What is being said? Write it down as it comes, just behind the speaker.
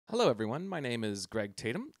Hello everyone, my name is Greg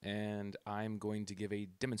Tatum and I'm going to give a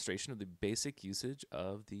demonstration of the basic usage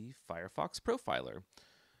of the Firefox Profiler.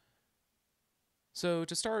 So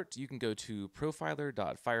to start, you can go to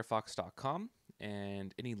profiler.firefox.com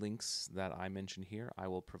and any links that I mention here I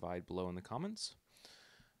will provide below in the comments.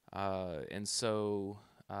 You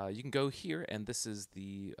can go here, and this is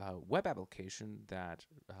the web application that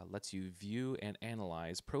lets you view and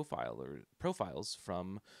analyze profiles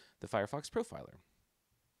from the Firefox Profiler.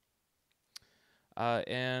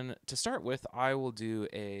 And to start with, I will do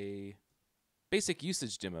a basic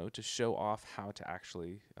usage demo to show off how to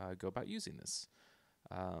actually go about using this.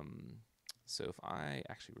 So if I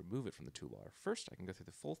actually remove it from the toolbar first, I can go through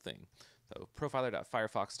the full thing. So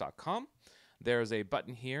profiler.firefox.com. There's a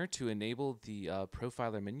button here to enable the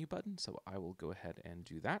Profiler menu button, so I will go ahead and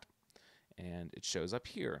do that. And it shows up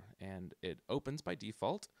here, and it opens by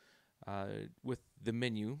default with the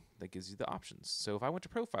menu that gives you the options. So if I want to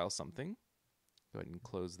profile something, go ahead and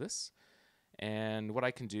close this. And what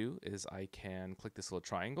I can do is I can click this little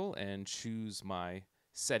triangle and choose my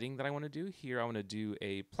setting that I want to do. Here I want to do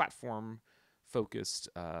a platform-focused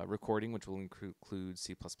recording, which will include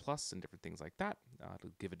C++ and different things like that.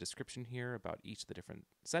 It'll give a description here about each of the different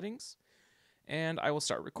settings. And I will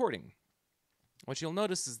start recording. What you'll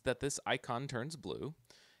notice is that this icon turns blue,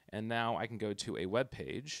 and now I can go to a web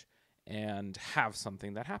page and have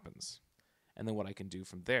something that happens. And then what I can do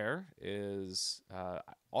from there is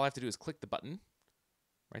all I have to do is click the button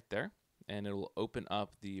right there, and it will open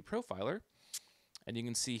up the profiler. And you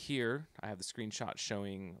can see here I have the screenshot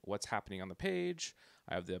showing what's happening on the page.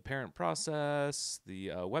 I have the parent process,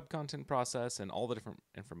 the web content process, and all the different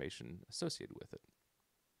information associated with it.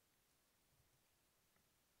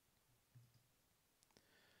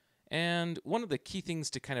 And one of the key things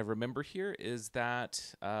to kind of remember here is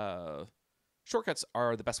that shortcuts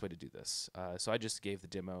are the best way to do this. So I just gave the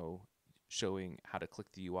demo showing how to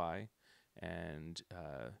click the UI and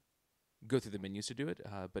go through the menus to do it.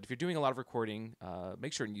 But if you're doing a lot of recording,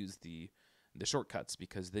 make sure and use the shortcuts,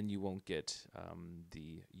 because then you won't get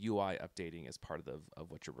the UI updating as part of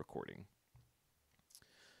what you're recording.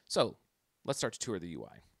 So let's start to tour the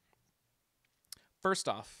UI. First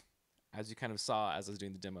off, as you kind of saw as I was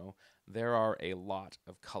doing the demo, there are a lot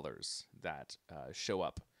of colors that show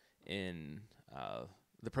up in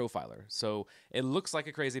the profiler. So it looks like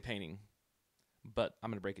a crazy painting, but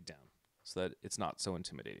I'm going to break it down so that it's not so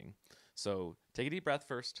intimidating. So take a deep breath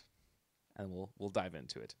first, and we'll dive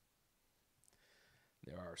into it.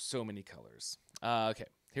 There are so many colors. Okay,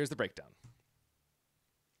 here's the breakdown.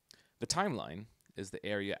 The timeline is the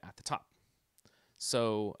area at the top.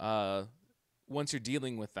 So once you're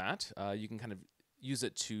dealing with that, you can kind of use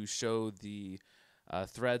it to show the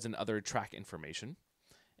threads and other track information,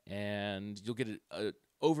 and you'll get an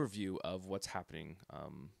overview of what's happening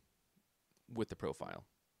with the profile.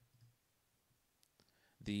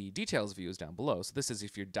 The details view is down below, so this is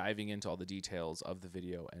if you're diving into all the details of the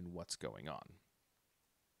video and what's going on.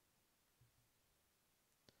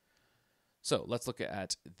 So let's look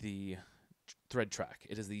at the thread track.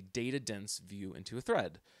 It is the data-dense view into a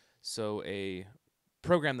thread. So a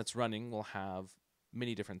program that's running will have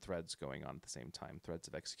many different threads going on at the same time, threads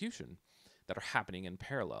of execution that are happening in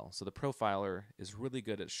parallel. So the profiler is really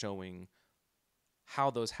good at showing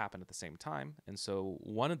how those happen at the same time. And so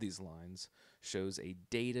one of these lines shows a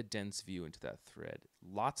data-dense view into that thread.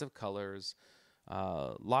 Lots of colors,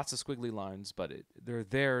 lots of squiggly lines, but they're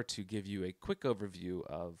there to give you a quick overview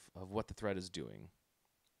of what the thread is doing.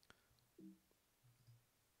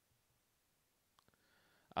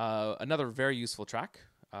 Another very useful track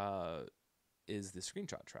is the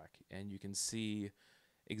screenshot track, and you can see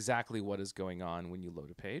exactly what is going on when you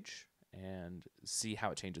load a page and see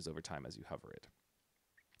how it changes over time as you hover it.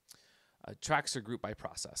 Tracks are grouped by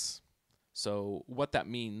process. So what that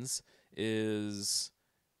means is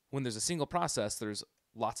when there's a single process, there's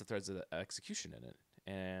lots of threads of execution in it,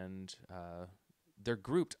 and they're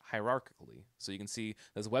grouped hierarchically. So you can see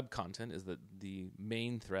this web content is the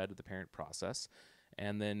main thread of the parent process,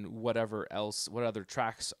 and then what other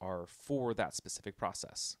tracks are for that specific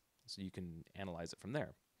process. So you can analyze it from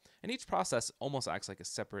there. And each process almost acts like a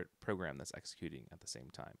separate program that's executing at the same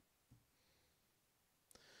time.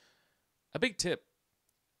 A big tip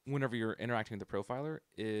whenever you're interacting with the profiler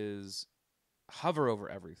is hover over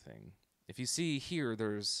everything. If you see here,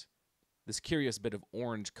 there's this curious bit of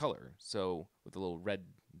orange color, so with a little red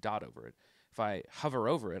dot over it. If I hover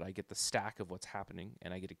over it, I get the stack of what's happening,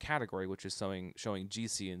 and I get a category which is showing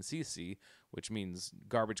GC and CC, which means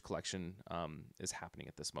garbage collection is happening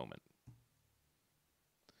at this moment.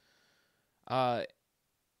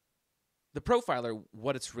 The profiler,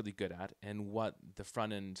 what it's really good at and what the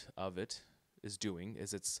front end of it is doing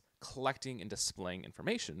is it's collecting and displaying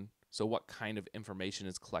information. So what kind of information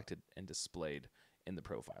is collected and displayed in the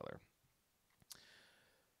profiler?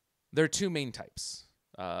 There are two main types.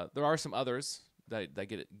 There are some others that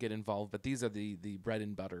get involved, but these are the bread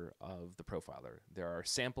and butter of the profiler. There are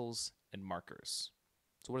samples and markers.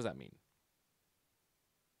 So what does that mean?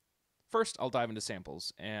 First, I'll dive into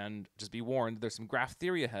samples, and just be warned, there's some graph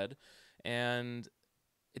theory ahead, and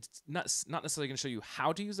it's not necessarily going to show you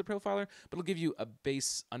how to use the profiler, but it'll give you a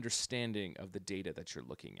base understanding of the data that you're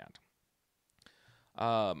looking at.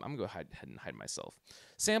 I'm going to go ahead and hide myself.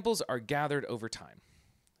 Samples are gathered over time.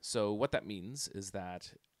 So what that means is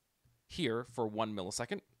that here, for 1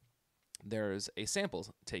 millisecond, there's a sample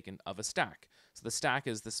taken of a stack. So the stack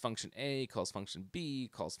is this function A, calls function B,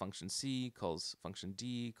 calls function C, calls function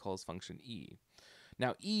D, calls function E.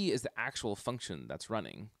 Now, E is the actual function that's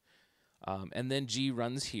running. And then G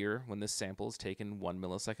runs here when this sample is taken 1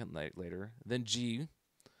 millisecond later. Then G,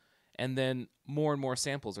 and then more and more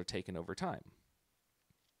samples are taken over time.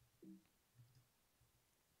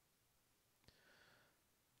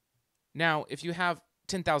 Now, if you have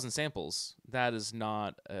 10,000 samples, that is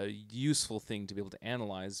not a useful thing to be able to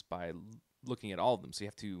analyze by looking at all of them. So you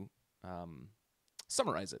have to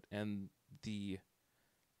summarize it. And the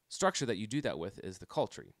structure that you do that with is the call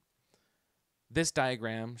tree. This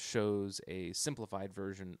diagram shows a simplified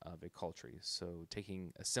version of a call tree. So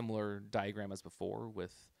taking a similar diagram as before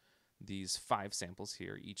with these 5 samples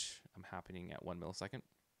here, each happening at 1 millisecond.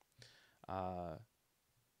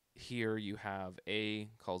 Here you have A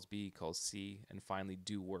calls B, calls C, and finally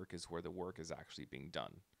do work is where the work is actually being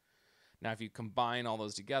done. Now, if you combine all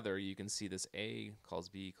those together, you can see this A calls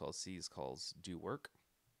B, calls C, calls do work.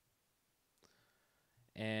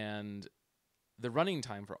 And the running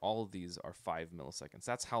time for all of these are 5 milliseconds.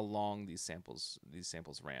 That's how long these samples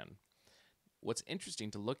ran. What's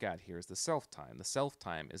interesting to look at here is the self time. The self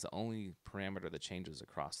time is the only parameter that changes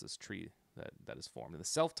across this tree that is formed. And the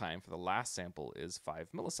self time for the last sample is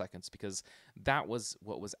 5 milliseconds because that was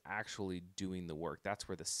what was actually doing the work. That's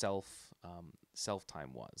where the self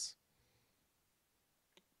time was.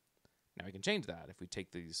 Now we can change that. If we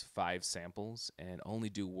take these 5 samples and only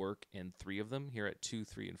do work in 3 of them, here at 2,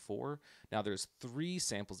 3, and 4, now there's 3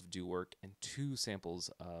 samples of do work and 2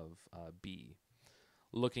 samples of B.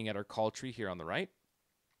 Looking at our call tree here on the right,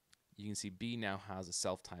 you can see B now has a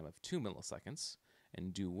self time of 2 milliseconds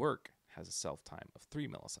and do work has a self time of 3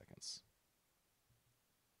 milliseconds.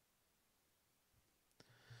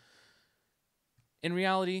 In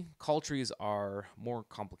reality, call trees are more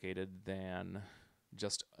complicated than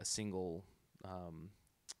just a single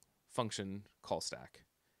function call stack.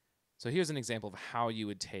 So here's an example of how you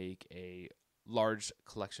would take a large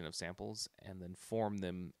collection of samples and then form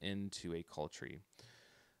them into a call tree.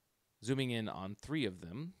 Zooming in on 3 of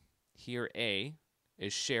them, here A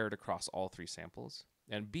is shared across all 3 samples,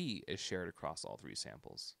 and B is shared across all 3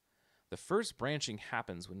 samples. The first branching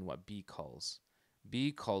happens when what B calls.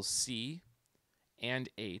 B calls C and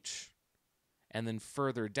H, and then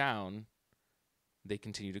further down, they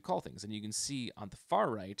continue to call things. And you can see on the far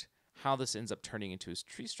right how this ends up turning into his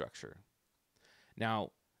tree structure.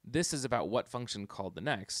 Now, this is about what function called the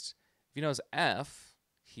next. If you notice F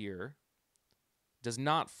here does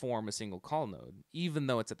not form a single call node, even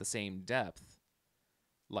though it's at the same depth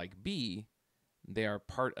like B, they are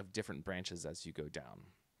part of different branches as you go down.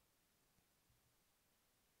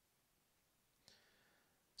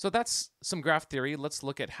 So that's some graph theory. Let's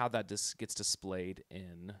look at how that gets displayed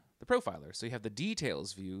in the profiler. So you have the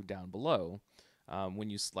details view down below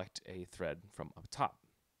when you select a thread from up top.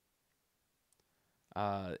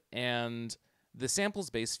 And the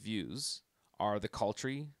samples-based views are the call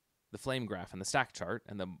tree, the flame graph, and the stack chart,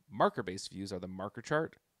 and the marker-based views are the marker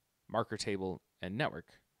chart, marker table, and network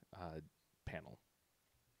panel.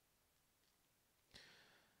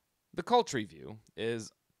 The call tree view is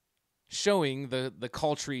showing the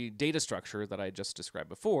call tree data structure that I just described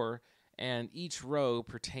before, and each row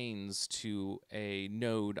pertains to a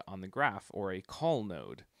node on the graph or a call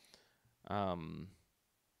node.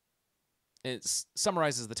 It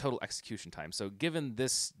summarizes the total execution time. So given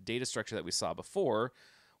this data structure that we saw before,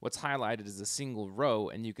 what's highlighted is a single row,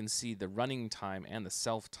 and you can see the running time and the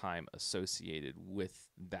self time associated with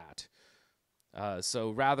that.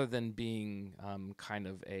 So rather than being kind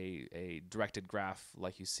of a directed graph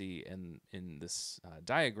like you see in this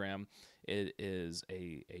diagram, it is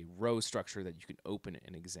a row structure that you can open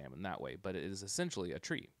and examine that way, but it is essentially a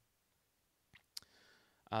tree.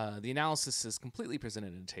 The analysis is completely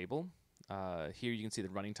presented in a table. Here you can see the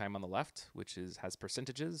running time on the left, which has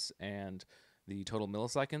percentages, and the total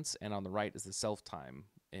milliseconds, and on the right is the self time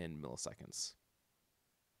in milliseconds.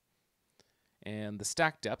 And the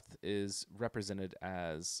stack depth is represented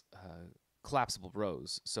as collapsible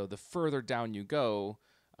rows. So the further down you go,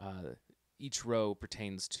 each row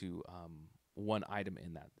pertains to one item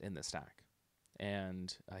in the stack.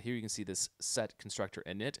 And here you can see this set constructor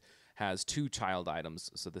init has 2 child items,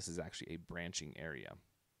 so this is actually a branching area.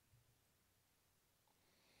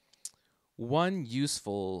 One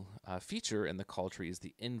useful feature in the call tree is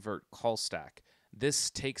the invert call stack. This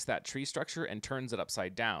takes that tree structure and turns it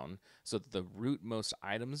upside down so that the rootmost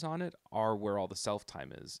items on it are where all the self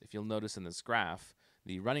time is. If you'll notice in this graph,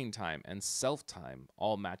 the running time and self time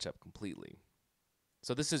all match up completely.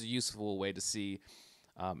 So this is a useful way to see,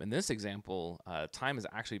 in this example, time is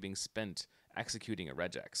actually being spent executing a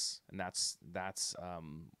regex. And that's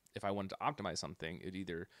if I wanted to optimize something, it'd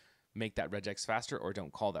either make that regex faster or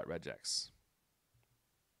don't call that regex.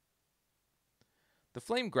 The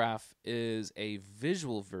flame graph is a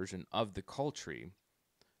visual version of the call tree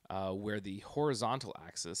where the horizontal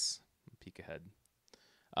axis, peek ahead,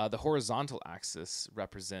 the horizontal axis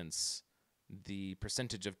represents the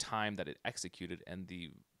percentage of time that it executed, and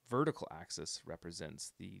the vertical axis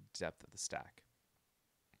represents the depth of the stack.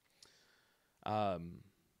 And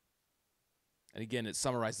again, it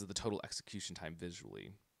summarizes the total execution time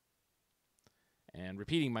visually. And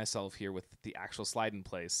repeating myself here with the actual slide in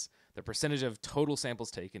place, the percentage of total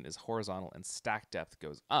samples taken is horizontal and stack depth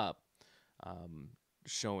goes up,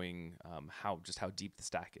 showing how deep the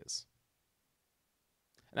stack is.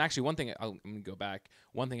 And actually, one thing, I'm going to go back,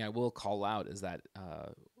 one thing I will call out is that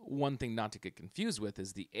one thing not to get confused with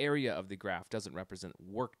is the area of the graph doesn't represent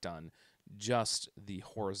work done, just the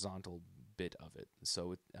horizontal bit of it.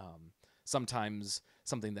 So sometimes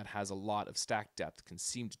something that has a lot of stack depth can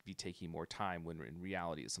seem to be taking more time when in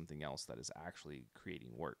reality it's something else that is actually creating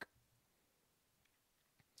work.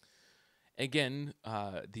 Again,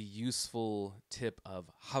 the useful tip of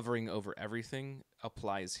hovering over everything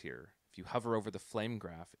applies here. If you hover over the flame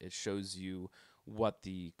graph, it shows you what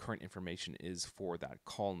the current information is for that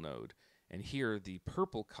call node. And here, the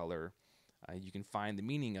purple color, you can find the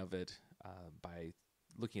meaning of it by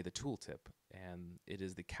looking at the tooltip, and it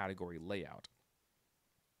is the category layout.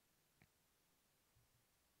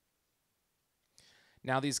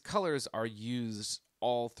 Now, these colors are used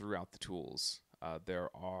all throughout the tools.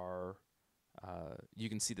 You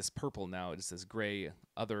can see this purple now. It says gray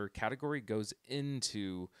other category goes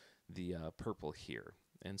into the purple here.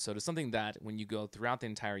 And so it's something that when you go throughout the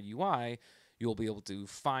entire UI, you'll be able to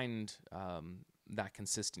find that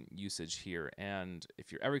consistent usage here. And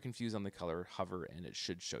if you're ever confused on the color, hover and it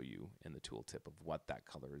should show you in the tooltip of what that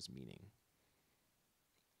color is meaning.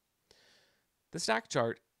 The stack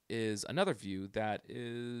chart is another view that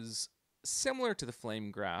is similar to the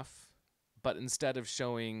flame graph, but instead of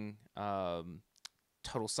showing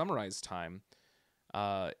total summarized time,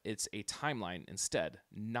 it's a timeline instead,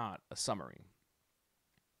 not a summary.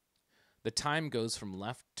 The time goes from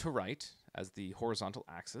left to right as the horizontal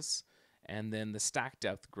axis, and then the stack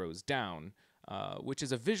depth grows down, which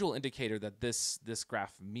is a visual indicator that this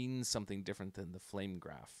graph means something different than the flame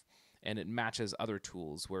graph. And it matches other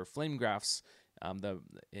tools where flame graphs,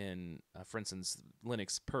 for instance,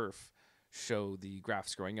 Linux perf, show the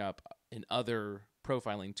graphs growing up. In other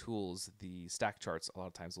profiling tools, the stack charts a lot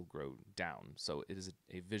of times will grow down. So it is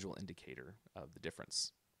a visual indicator of the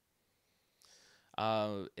difference.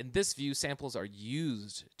 In this view, samples are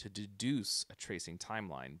used to deduce a tracing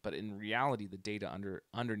timeline, but in reality, the data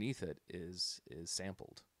underneath it is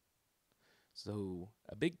sampled. So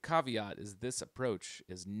a big caveat is this approach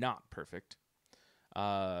is not perfect.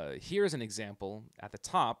 Here's an example. At the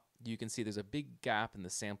top, you can see there's a big gap in the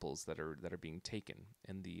samples that are being taken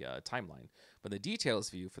in the timeline. But in the details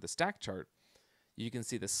view for the stack chart, you can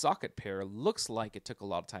see the socket pair looks like it took a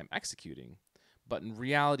lot of time executing, but in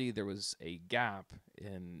reality, there was a gap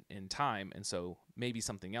in time, and so maybe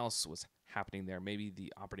something else was happening there. Maybe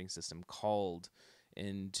the operating system called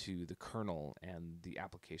into the kernel and the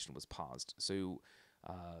application was paused. So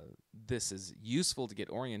this is useful to get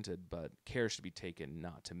oriented, but care should be taken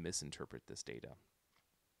not to misinterpret this data.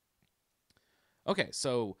 Okay,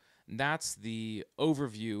 so that's the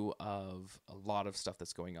overview of a lot of stuff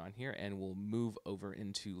that's going on here, and we'll move over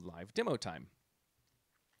into live demo time.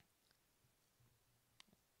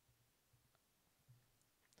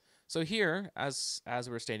 So here, as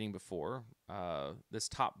we were stating before, this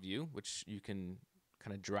top view, which you can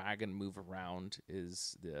kind of drag and move around,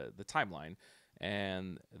 is the timeline,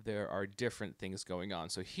 and there are different things going on.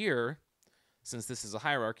 So here, since this is a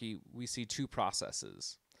hierarchy, we see 2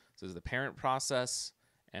 processes. So there's the parent process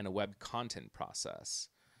and a web content process.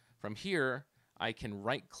 From here, I can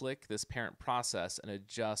right-click this parent process and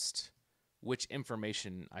adjust which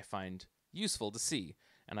information I find useful to see.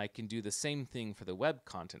 And I can do the same thing for the web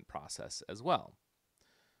content process as well.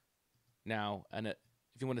 Now, if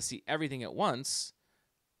you want to see everything at once,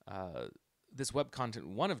 this web content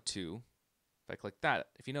 1 of 2, if I click that,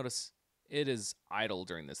 if you notice, it is idle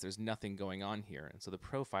during this. There's nothing going on here. And so the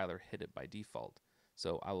profiler hid it by default.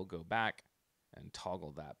 So I will go back and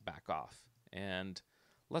toggle that back off. And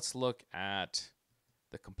let's look at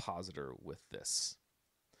the compositor with this.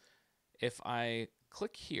 If I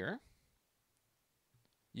click here,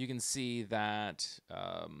 you can see that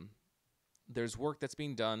there's work that's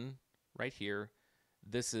being done right here.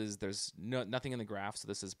 There's nothing in the graph, so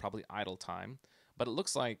this is probably idle time. But it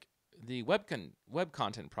looks like the web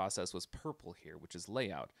content process was purple here, which is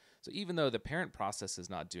layout. So even though the parent process is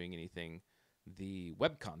not doing anything, the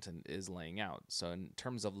web content is laying out. So in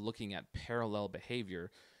terms of looking at parallel behavior,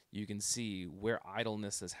 you can see where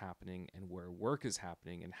idleness is happening and where work is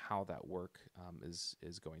happening and how that work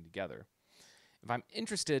is going together. If I'm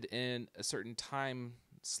interested in a certain time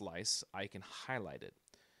slice, I can highlight it.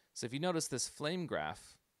 So if you notice, this flame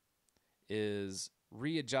graph is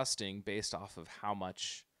readjusting based off of how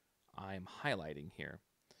much I'm highlighting here.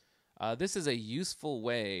 This is a useful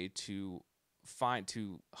way to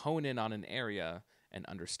hone in on an area and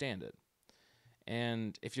understand it.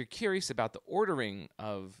 And if you're curious about the ordering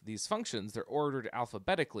of these functions, they're ordered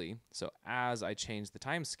alphabetically. So as I change the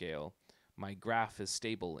time scale, my graph is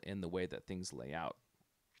stable in the way that things lay out.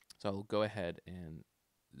 So I'll go ahead and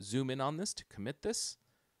zoom in on this to commit this.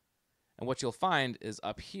 And what you'll find is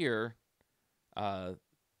up here,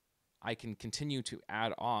 I can continue to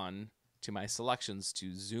add on to my selections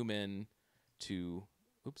to zoom in to,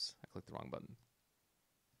 oops, I clicked the wrong button.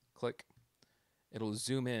 Click. It'll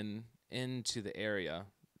zoom in into the area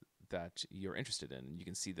that you're interested in. You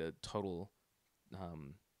can see the total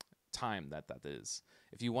time that is.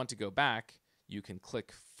 If you want to go back, you can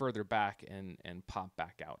click further back and pop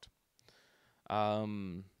back out.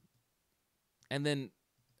 And then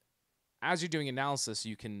as you're doing analysis,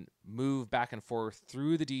 you can move back and forth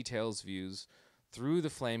through the details views, through the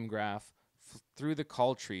flame graph, through the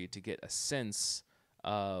call tree to get a sense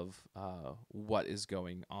of what is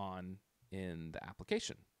going on in the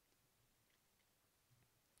application.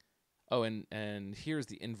 Oh, and here's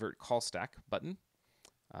the invert call stack button,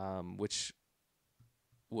 which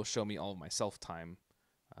will show me all of my self time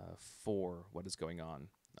for what is going on.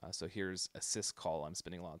 So here's a syscall. I'm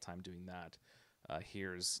spending a lot of time doing that.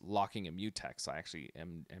 Here's locking a mutex. I actually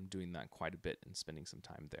am doing that quite a bit and spending some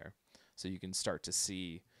time there. So you can start to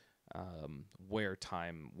see where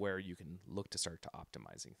you can look to start to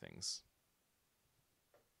optimizing things.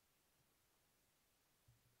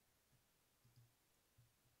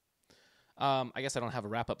 I guess I don't have a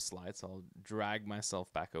wrap-up slide, so I'll drag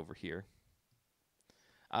myself back over here.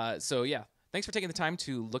 So yeah, thanks for taking the time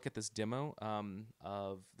to look at this demo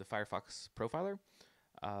of the Firefox Profiler.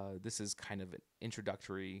 This is kind of an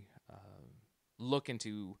introductory look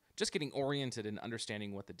into just getting oriented and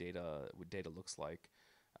understanding what the data looks like.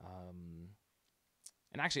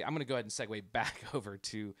 And actually, I'm going to go ahead and segue back over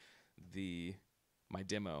to my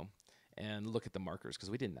demo and look at the markers, because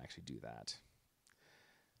we didn't actually do that.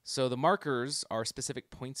 So the markers are specific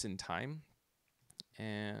points in time,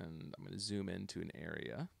 and I'm going to zoom into an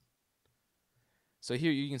area. So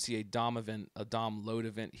here you can see a DOM event, a DOM load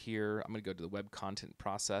event here. I'm going to go to the web content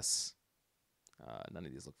process. None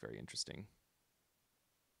of these look very interesting.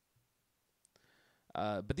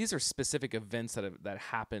 But these are specific events that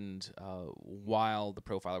happened while the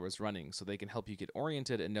profiler was running, so they can help you get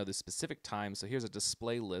oriented and know the specific time. So here's a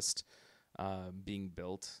display list being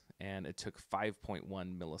built, and it took 5.1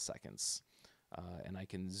 milliseconds. And I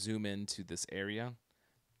can zoom into this area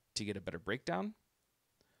to get a better breakdown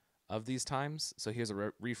of these times. So here's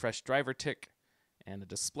a refresh driver tick and a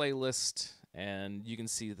display list, and you can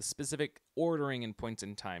see the specific ordering and points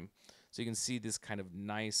in time. So you can see this kind of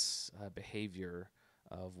nice behavior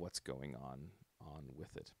of what's going on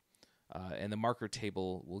with it. And the marker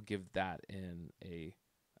table will give that in a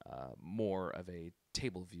more of a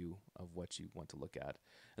table view of what you want to look at.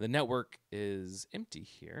 And the network is empty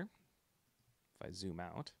here. If I zoom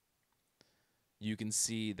out, you can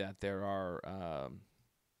see that there are,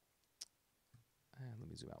 let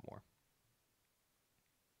me zoom out more.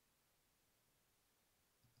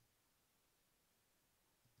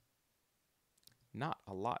 Not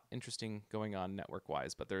a lot interesting going on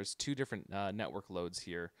network-wise, but there's two different network loads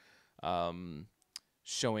here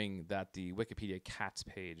showing that the Wikipedia cats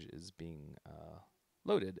page is being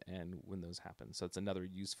loaded and when those happen. So it's another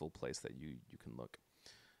useful place that you can look.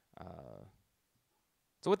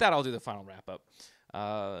 So with that, I'll do the final wrap up.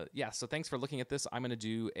 Yeah, so thanks for looking at this. I'm going to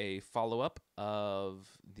do a follow-up of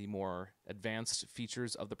the more advanced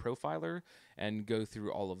features of the profiler and go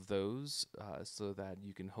through all of those so that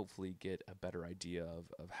you can hopefully get a better idea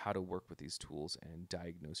of how to work with these tools and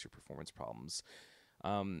diagnose your performance problems.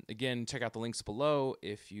 Again, check out the links below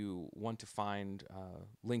if you want to find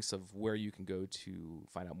links of where you can go to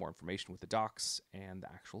find out more information with the docs and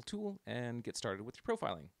the actual tool and get started with your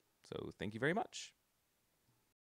profiling. So thank you very much.